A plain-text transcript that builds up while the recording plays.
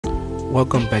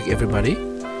Welcome back everybody.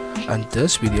 In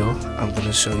this video I'm going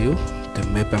to show you the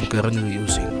map I'm currently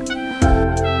using.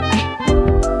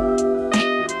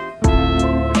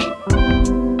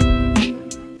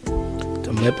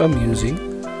 The map I'm using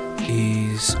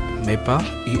is Mapa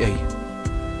EAA,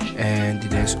 and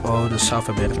it has all the South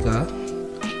America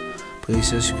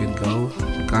places you can go,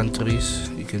 countries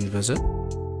you can visit.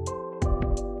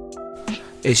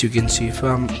 As you can see,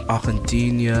 from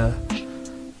Argentina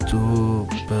to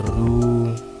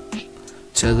Peru,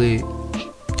 Chile,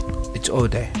 it's all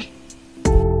there.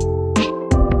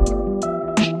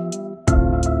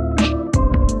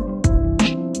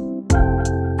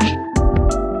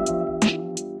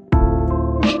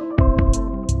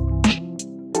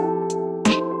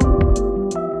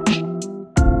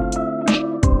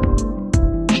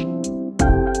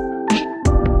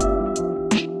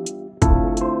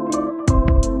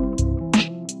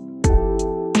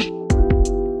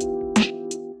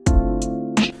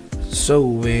 So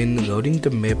when loading the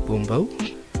map combo,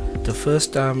 the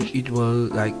first time it will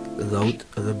load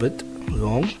a little bit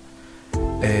long,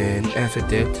 and after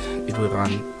that it will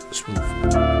run smooth.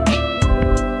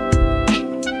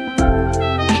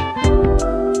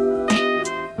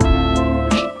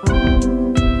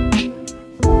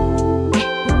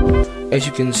 As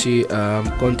you can see,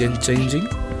 content changing,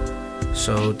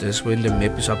 so that's when the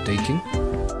map is updating.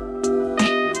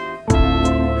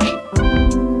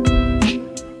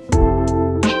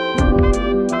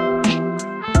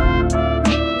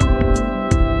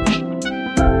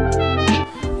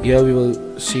 Here we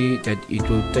will see that it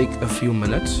will take a few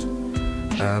minutes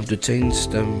to change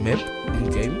the map in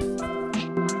game.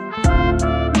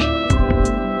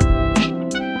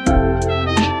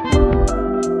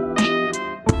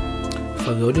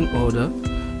 For loading order,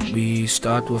 we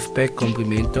start with Pack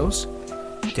Complementos,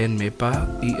 then Mapa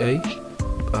EA,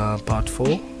 part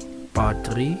 4, part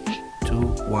 3, 2,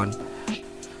 1.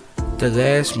 The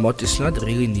last mod is not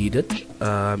really needed,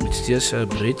 it's just a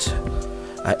bridge.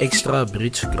 Extra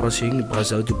bridge crossing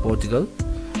Brazil to Portugal,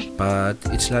 but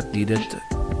it's not needed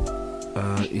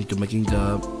into making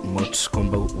the mods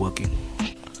combo working.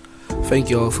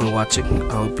 Thank you all for watching.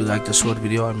 I hope you liked the short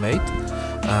video I made.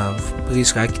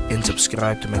 Please like and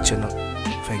subscribe to my channel.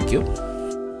 Thank you.